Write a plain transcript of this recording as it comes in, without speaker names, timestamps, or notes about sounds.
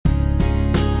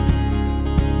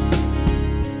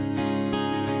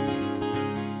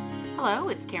Hello,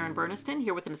 it's Karen Burniston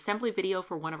here with an assembly video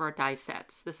for one of our die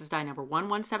sets. This is die number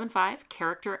 1175,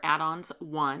 Character Add-ons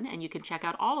 1, and you can check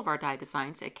out all of our die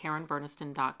designs at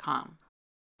karenburniston.com.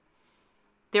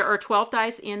 There are 12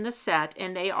 dies in the set,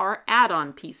 and they are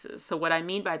add-on pieces. So what I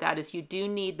mean by that is you do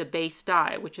need the base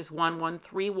die, which is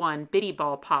 1131 bitty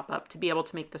ball pop-up, to be able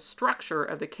to make the structure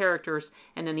of the characters,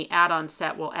 and then the add-on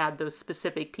set will add those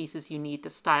specific pieces you need to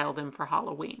style them for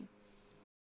Halloween.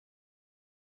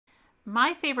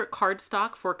 My favorite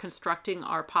cardstock for constructing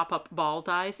our pop-up ball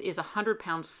dies is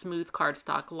 100-pound smooth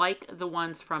cardstock, like the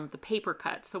ones from the paper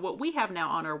cut. So what we have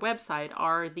now on our website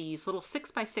are these little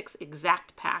 6x6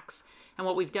 exact packs. And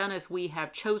what we've done is we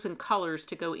have chosen colors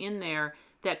to go in there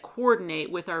that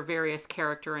coordinate with our various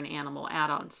character and animal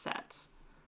add-on sets.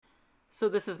 So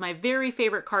this is my very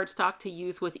favorite cardstock to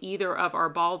use with either of our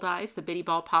ball dies, the bitty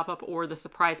ball pop-up or the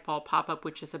surprise ball pop-up,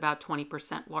 which is about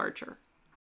 20% larger.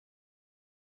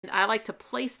 And I like to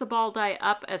place the ball die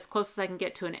up as close as I can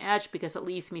get to an edge because it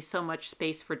leaves me so much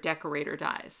space for decorator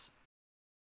dies.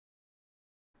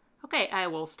 Okay, I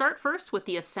will start first with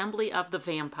the assembly of the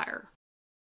vampire.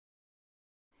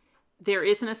 There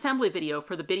is an assembly video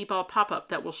for the bitty ball pop-up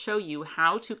that will show you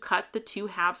how to cut the two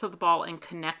halves of the ball and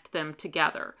connect them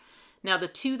together. Now the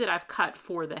two that I've cut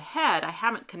for the head, I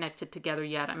haven't connected together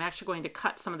yet. I'm actually going to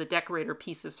cut some of the decorator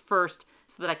pieces first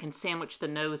so that I can sandwich the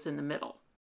nose in the middle.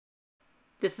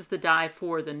 This is the die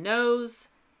for the nose,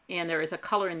 and there is a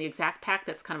color in the exact pack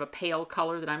that's kind of a pale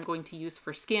color that I'm going to use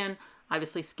for skin.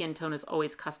 Obviously, skin tone is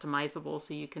always customizable,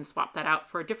 so you can swap that out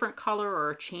for a different color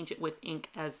or change it with ink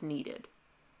as needed.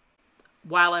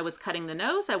 While I was cutting the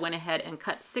nose, I went ahead and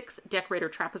cut 6 decorator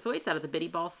trapezoids out of the bitty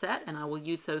ball set, and I will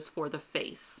use those for the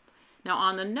face. Now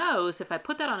on the nose, if I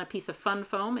put that on a piece of fun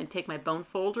foam and take my bone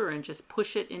folder and just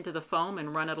push it into the foam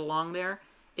and run it along there,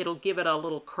 it'll give it a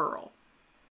little curl.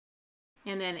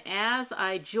 And then as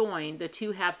I join the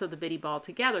two halves of the bitty ball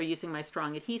together using my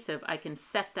strong adhesive, I can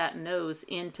set that nose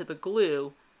into the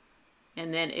glue,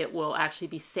 and then it will actually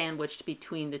be sandwiched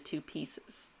between the two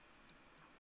pieces.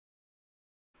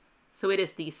 So it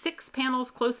is the 6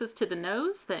 panels closest to the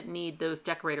nose that need those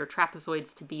decorator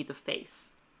trapezoids to be the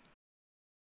face.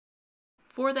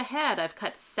 For the head, I've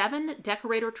cut 7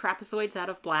 decorator trapezoids out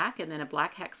of black and then a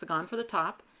black hexagon for the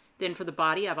top. Then for the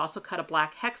body, I've also cut a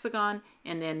black hexagon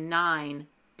and then 9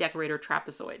 decorator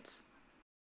trapezoids.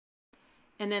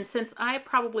 And then since I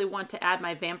probably want to add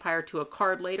my vampire to a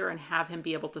card later and have him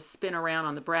be able to spin around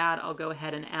on the brad, I'll go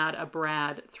ahead and add a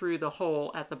brad through the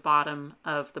hole at the bottom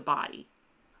of the body.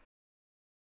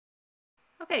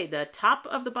 Okay, the top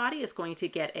of the body is going to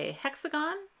get a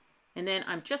hexagon, and then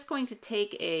I'm just going to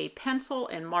take a pencil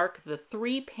and mark the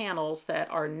 3 panels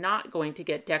that are not going to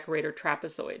get decorator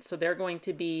trapezoids. So they're going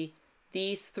to be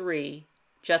these 3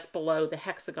 just below the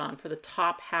hexagon for the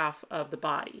top half of the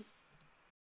body.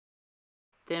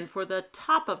 Then for the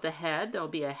top of the head, there'll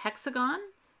be a hexagon.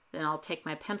 Then I'll take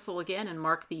my pencil again and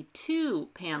mark the 2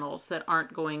 panels that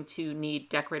aren't going to need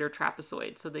decorator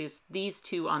trapezoids. So there's these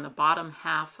 2 on the bottom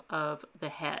half of the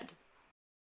head.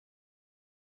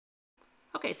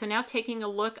 Okay, so now taking a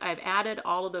look, I've added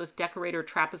all of those decorator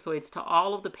trapezoids to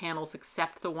all of the panels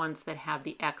except the ones that have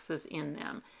the X's in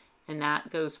them. And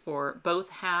that goes for both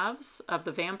halves of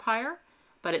the vampire,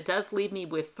 but it does leave me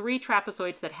with 3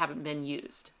 trapezoids that haven't been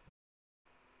used.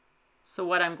 So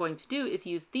what I'm going to do is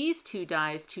use these 2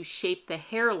 dies to shape the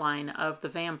hairline of the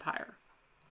vampire.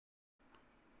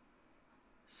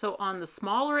 So on the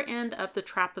smaller end of the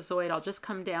trapezoid, I'll just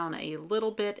come down a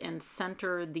little bit and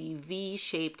center the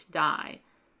V-shaped die.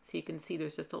 So you can see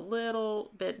there's just a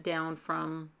little bit down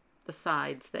from the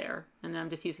sides there. And then I'm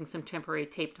just using some temporary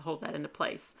tape to hold that into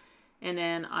place. And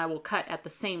then I will cut at the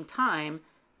same time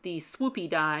the swoopy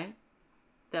die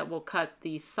that will cut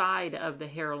the side of the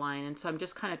hairline. And so I'm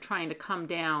just kind of trying to come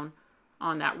down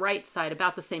on that right side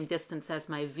about the same distance as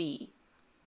my V.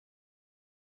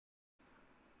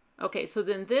 Okay, so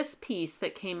then this piece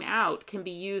that came out can be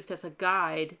used as a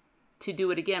guide to do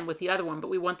it again with the other one, but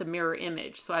we want the mirror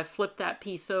image. So I flip that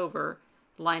piece over,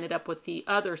 line it up with the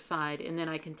other side, and then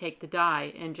I can take the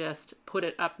die and just put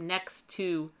it up next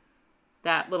to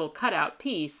that little cutout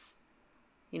piece,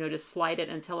 you know, just slide it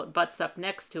until it butts up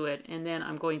next to it, and then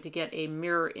I'm going to get a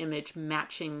mirror image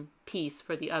matching piece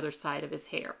for the other side of his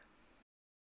hair.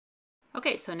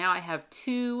 Okay, so now I have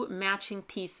 2 matching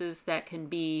pieces that can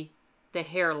be the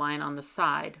hairline on the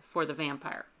side for the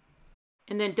vampire.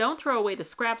 And then don't throw away the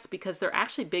scraps because they're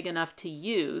actually big enough to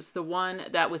use. The one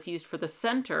that was used for the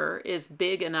center is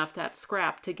big enough, that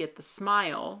scrap, to get the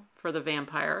smile for the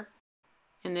vampire.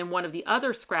 And then one of the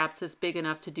other scraps is big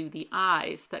enough to do the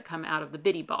eyes that come out of the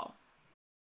bitty ball.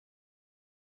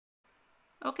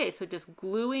 Okay, so just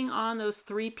gluing on those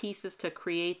 3 pieces to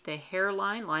create the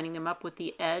hairline, lining them up with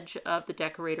the edge of the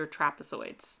decorator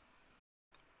trapezoids.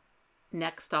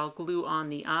 Next, I'll glue on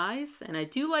the eyes, and I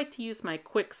do like to use my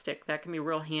QuickStik. That can be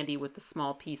real handy with the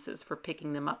small pieces for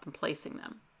picking them up and placing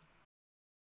them.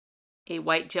 A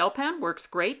white gel pen works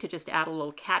great to just add a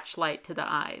little catch light to the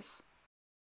eyes.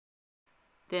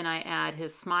 Then I add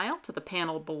his smile to the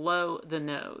panel below the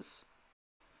nose.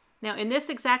 Now in this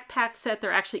exact pack set,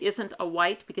 there actually isn't a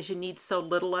white because you need so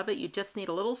little of it. You just need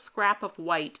a little scrap of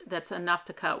white that's enough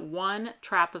to cut 1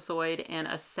 trapezoid and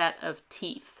a set of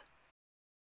teeth.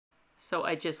 So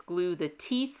I just glue the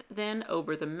teeth then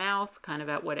over the mouth, kind of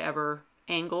at whatever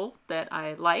angle that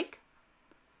I like.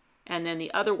 And then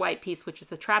the other white piece, which is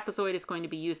the trapezoid, is going to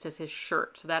be used as his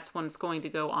shirt. So that's when it's going to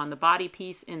go on the body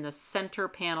piece in the center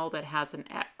panel that has an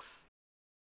X.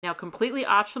 Now, completely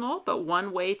optional, but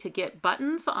one way to get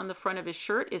buttons on the front of his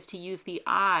shirt is to use the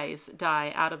eyes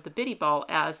die out of the bitty ball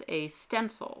as a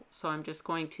stencil. So I'm just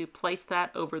going to place that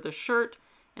over the shirt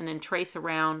and then trace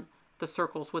around the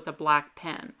circles with a black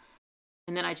pen.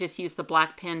 And then I just use the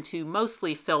black pen to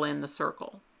mostly fill in the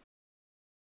circle.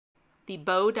 The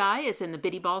bow die is in the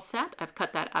bitty ball set. I've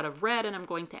cut that out of red and I'm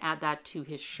going to add that to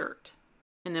his shirt.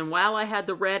 And then while I had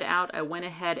the red out, I went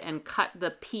ahead and cut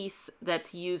the piece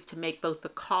that's used to make both the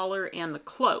collar and the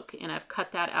cloak. And I've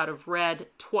cut that out of red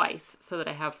twice so that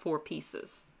I have 4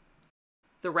 pieces.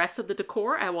 The rest of the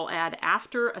decor I will add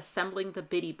after assembling the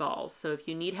bitty balls. So if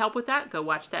you need help with that, go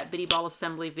watch that bitty ball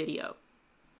assembly video.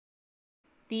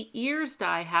 The ears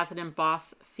die has an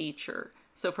emboss feature.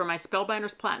 So for my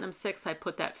Spellbinders Platinum 6, I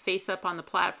put that face up on the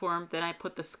platform. Then I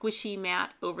put the squishy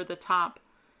mat over the top.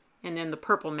 And then the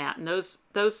purple mat, and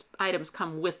those items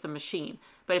come with the machine.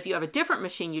 But if you have a different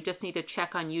machine, you just need to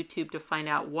check on YouTube to find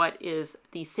out what is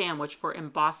the sandwich for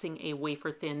embossing a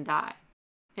wafer-thin die.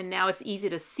 And now it's easy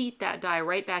to seat that die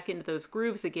right back into those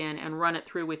grooves again and run it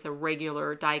through with a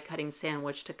regular die-cutting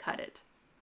sandwich to cut it.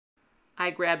 I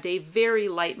grabbed a very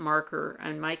light marker,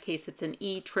 in my case it's an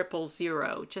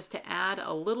E000, just to add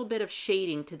a little bit of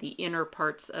shading to the inner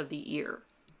parts of the ear.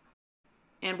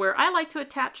 And where I like to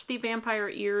attach the vampire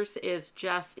ears is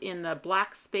just in the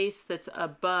black space that's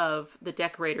above the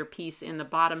decorator piece in the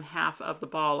bottom half of the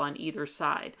ball on either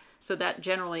side. So that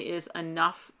generally is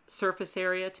enough surface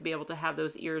area to be able to have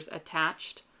those ears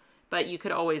attached, but you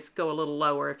could always go a little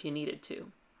lower if you needed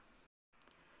to.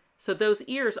 So those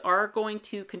ears are going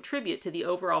to contribute to the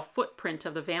overall footprint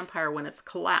of the vampire when it's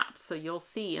collapsed. So you'll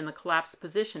see in the collapsed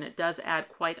position, it does add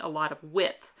quite a lot of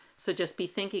width. So just be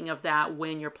thinking of that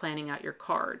when you're planning out your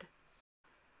card.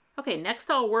 Okay, next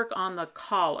I'll work on the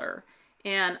collar.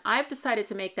 And I've decided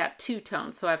to make that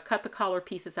 2-tone. So I've cut the collar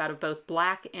pieces out of both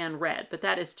black and red. But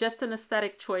that is just an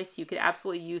aesthetic choice. You could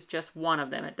absolutely use just one of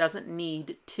them. It doesn't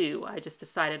need 2. I just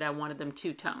decided I wanted them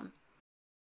 2-tone.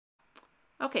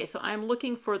 Okay, so I'm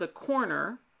looking for the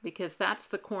corner because that's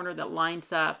the corner that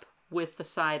lines up with the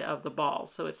side of the ball.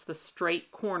 So it's the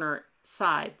straight corner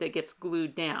side that gets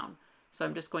glued down. So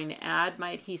I'm just going to add my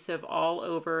adhesive all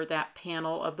over that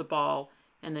panel of the ball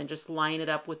and then just line it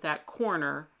up with that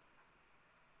corner.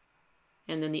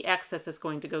 And then the excess is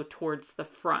going to go towards the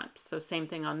front. So same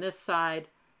thing on this side.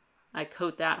 I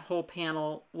coat that whole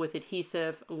panel with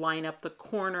adhesive, line up the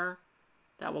corner.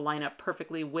 That will line up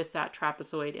perfectly with that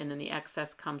trapezoid, and then the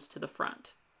excess comes to the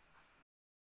front.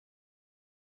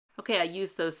 Okay, I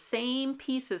used those same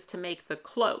pieces to make the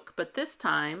cloak, but this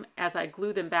time, as I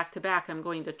glue them back to back, I'm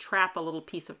going to trap a little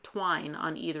piece of twine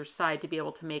on either side to be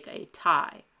able to make a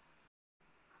tie.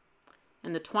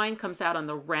 And the twine comes out on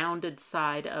the rounded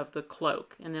side of the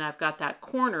cloak. And then I've got that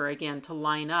corner again to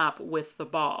line up with the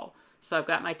ball. So I've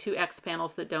got my 2 X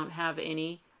panels that don't have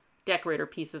any decorator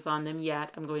pieces on them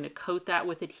yet. I'm going to coat that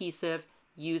with adhesive,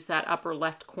 use that upper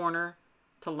left corner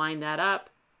to line that up.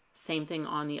 Same thing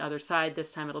on the other side.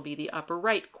 This time it'll be the upper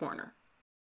right corner.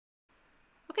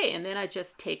 Okay, and then I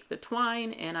just take the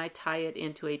twine and I tie it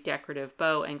into a decorative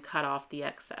bow and cut off the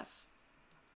excess.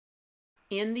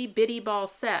 In the bitty ball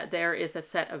set, there is a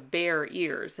set of bear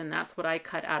ears, and that's what I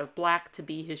cut out of black to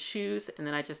be his shoes, and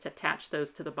then I just attach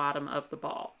those to the bottom of the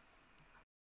ball.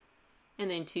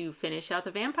 And then to finish out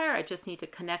the vampire, I just need to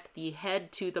connect the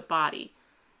head to the body.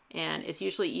 And it's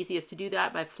usually easiest to do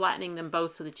that by flattening them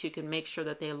both so that you can make sure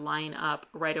that they line up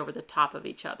right over the top of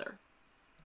each other.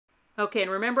 Okay,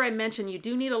 and remember I mentioned you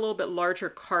do need a little bit larger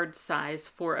card size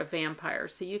for a vampire.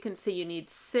 So you can see you need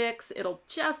 6. It'll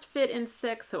just fit in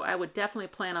 6, so I would definitely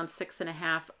plan on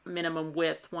 6.5 minimum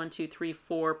width, 1, 2, 3,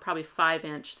 4, probably 5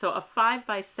 inch. So a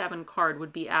 5x7 card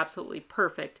would be absolutely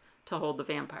perfect to hold the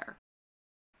vampire.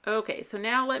 Okay, so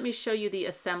now let me show you the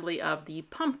assembly of the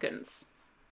pumpkins.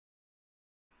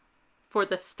 For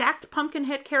the stacked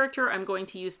pumpkinhead character, I'm going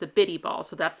to use the bitty ball.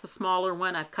 So that's the smaller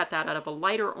one. I've cut that out of a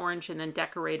lighter orange and then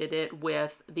decorated it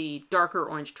with the darker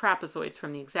orange trapezoids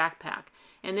from the exact pack.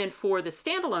 And then for the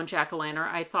standalone jack-o'-lantern,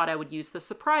 I thought I would use the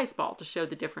surprise ball to show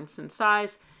the difference in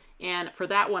size. And for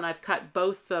that one, I've cut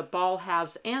both the ball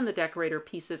halves and the decorator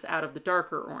pieces out of the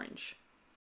darker orange.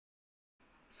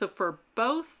 So for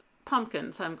both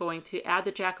pumpkins, I'm going to add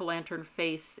the jack-o'-lantern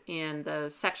face in the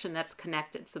section that's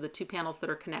connected, so the two panels that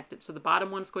are connected. So the bottom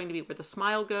one's going to be where the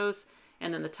smile goes,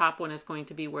 and then the top one is going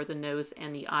to be where the nose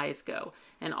and the eyes go.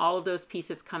 And all of those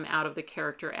pieces come out of the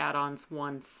Character Add-ons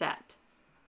one set.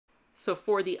 So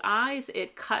for the eyes,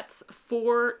 it cuts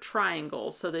 4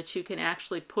 triangles so that you can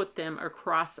actually put them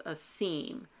across a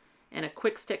seam. And a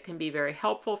QuickStik can be very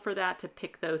helpful for that, to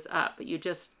pick those up. But you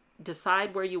just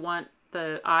decide where you want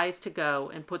the eyes to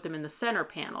go and put them in the center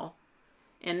panel,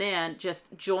 and then just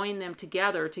join them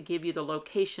together to give you the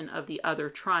location of the other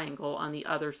triangle on the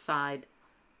other side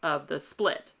of the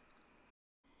split.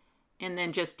 And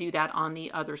then just do that on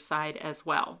the other side as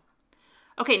well.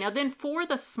 Okay, now then for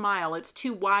the smile, it's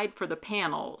too wide for the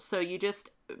panel, so you just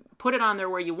put it on there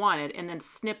where you want it and then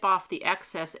snip off the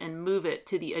excess and move it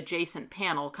to the adjacent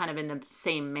panel kind of in the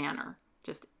same manner.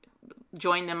 Just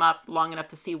join them up long enough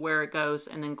to see where it goes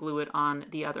and then glue it on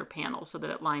the other panel so that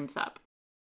it lines up.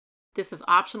 This is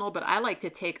optional, but I like to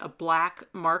take a black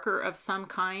marker of some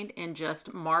kind and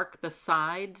just mark the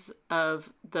sides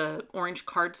of the orange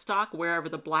cardstock wherever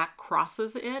the black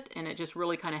crosses it, and it just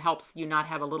really kind of helps you not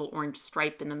have a little orange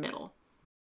stripe in the middle.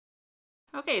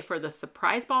 Okay, for the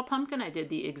surprise ball pumpkin, I did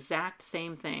the exact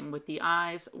same thing with the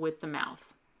eyes, with the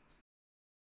mouth.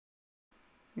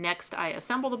 Next, I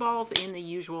assemble the balls in the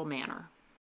usual manner.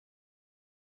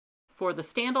 For the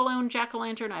standalone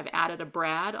jack-o'-lantern, I've added a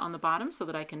brad on the bottom so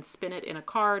that I can spin it in a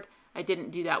card. I didn't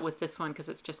do that with this one because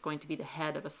it's just going to be the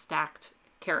head of a stacked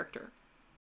character.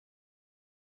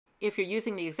 If you're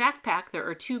using the exact pack, there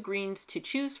are 2 greens to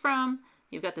choose from.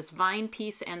 You've got this vine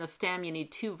piece and the stem. You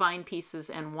need 2 vine pieces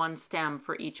and 1 stem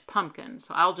for each pumpkin.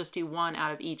 So I'll just do 1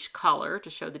 out of each color to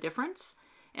show the difference.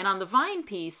 And on the vine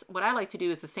piece, what I like to do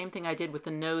is the same thing I did with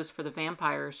the nose for the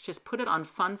vampires, just put it on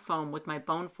fun foam with my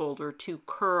bone folder to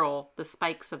curl the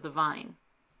spikes of the vine.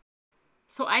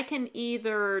 So I can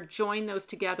either join those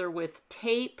together with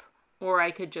tape, or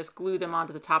I could just glue them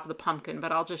onto the top of the pumpkin,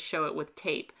 but I'll just show it with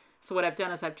tape. So what I've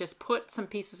done is I've just put some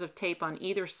pieces of tape on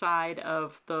either side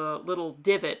of the little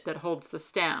divot that holds the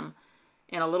stem,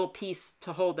 and a little piece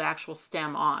to hold the actual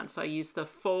stem on. So I use the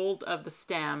fold of the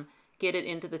stem, get it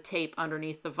into the tape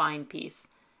underneath the vine piece.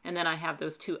 And then I have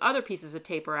those 2 other pieces of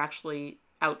tape are actually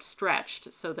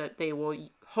outstretched so that they will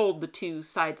hold the 2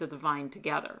 sides of the vine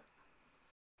together.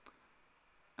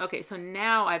 Okay, so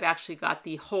now I've actually got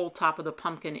the whole top of the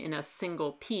pumpkin in a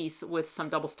single piece with some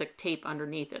double stick tape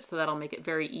underneath it. So that'll make it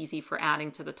very easy for adding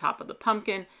to the top of the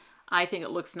pumpkin. I think it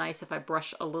looks nice if I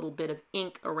brush a little bit of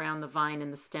ink around the vine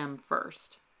and the stem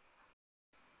first.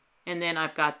 And then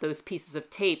I've got those pieces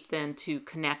of tape then to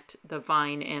connect the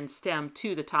vine and stem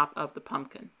to the top of the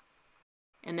pumpkin.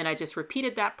 And then I just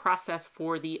repeated that process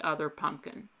for the other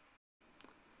pumpkin.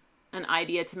 An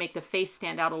idea to make the face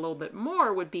stand out a little bit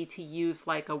more would be to use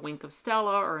like a Wink of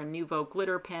Stella or a Nuvo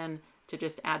glitter pen to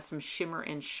just add some shimmer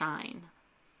and shine.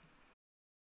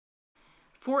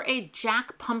 For a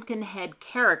Jack Pumpkinhead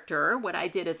character, what I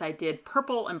did is I did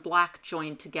purple and black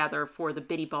joined together for the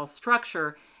bitty ball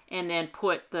structure, and then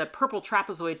put the purple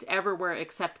trapezoids everywhere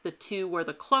except the 2 where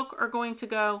the cloak are going to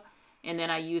go. And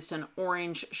then I used an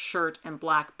orange shirt and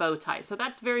black bow tie. So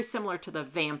that's very similar to the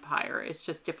vampire. It's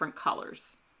just different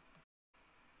colors.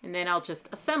 And then I'll just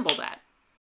assemble that.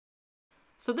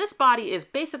 So this body is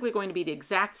basically going to be the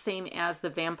exact same as the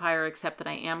vampire, except that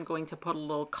I am going to put a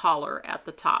little collar at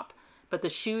the top. But the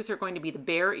shoes are going to be the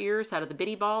bear ears out of the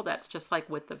bitty ball. That's just like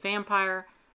with the vampire.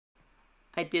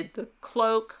 I did the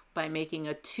cloak by making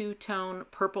a 2-tone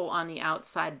purple on the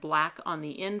outside, black on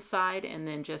the inside, and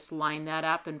then just line that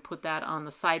up and put that on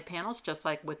the side panels, just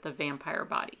like with the vampire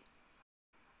body.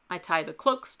 I tie the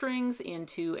cloak strings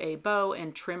into a bow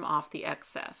and trim off the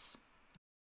excess.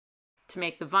 To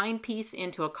make the vine piece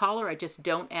into a collar, I just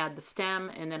don't add the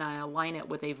stem, and then I align it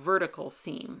with a vertical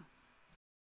seam.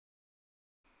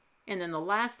 And then the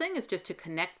last thing is just to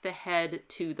connect the head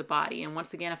to the body. And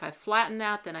once again, if I flatten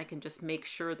that, then I can just make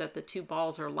sure that the 2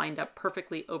 balls are lined up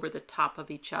perfectly over the top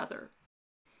of each other.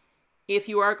 If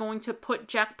you are going to put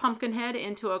Jack Pumpkinhead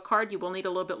into a card, you will need a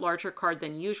little bit larger card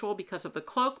than usual because of the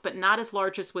cloak, but not as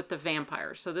large as with the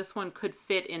vampire. So this one could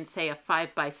fit in, say, a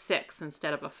 5x6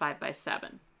 instead of a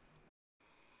 5x7.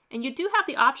 And you do have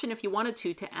the option, if you wanted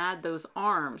to add those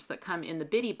arms that come in the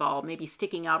Biddy ball, maybe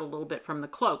sticking out a little bit from the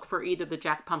cloak for either the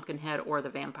Jack Pumpkinhead or the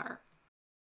vampire.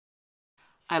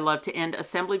 I love to end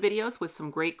assembly videos with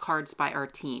some great cards by our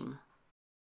team.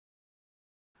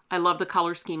 I love the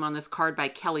color scheme on this card by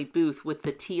Kelly Booth with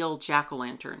the teal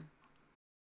jack-o'-lantern.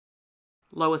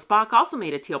 Lois Bach also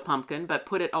made a teal pumpkin, but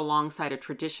put it alongside a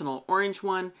traditional orange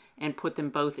one and put them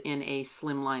both in a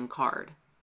slimline card.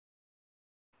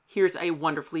 Here's a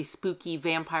wonderfully spooky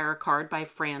vampire card by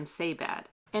Fran Sabad.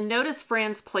 And notice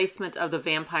Fran's placement of the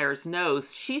vampire's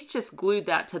nose. She's just glued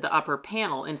that to the upper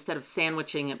panel instead of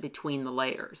sandwiching it between the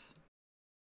layers.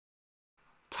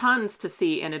 Tons to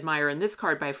see and admire in this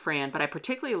card by Fran, but I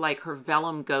particularly like her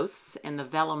vellum ghosts and the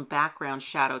vellum background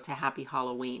shadow to Happy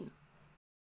Halloween.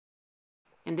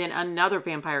 And then another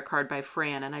vampire card by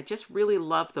Fran, and I just really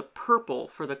love the purple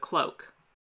for the cloak.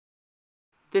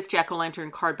 This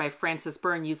jack-o'-lantern card by Frances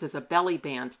Byrne uses a belly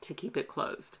band to keep it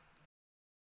closed.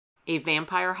 A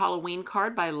vampire Halloween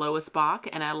card by Lois Bach,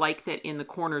 and I like that in the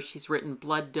corner she's written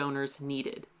blood donors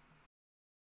needed.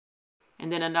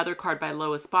 And then another card by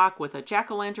Lois Bach with a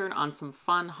jack-o'-lantern on some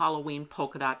fun Halloween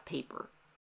polka dot paper.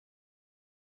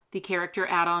 The Character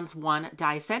Add-ons 1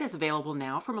 die set is available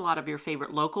now from a lot of your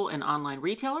favorite local and online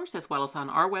retailers, as well as on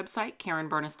our website,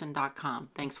 KarenBurniston.com.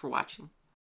 Thanks for watching.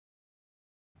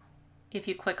 If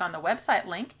you click on the website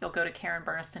link, you'll go to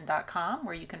KarenBurniston.com,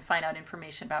 where you can find out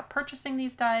information about purchasing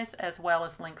these dies, as well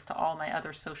as links to all my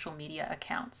other social media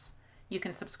accounts. You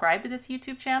can subscribe to this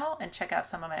YouTube channel and check out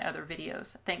some of my other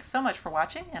videos. Thanks so much for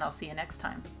watching, and I'll see you next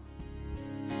time.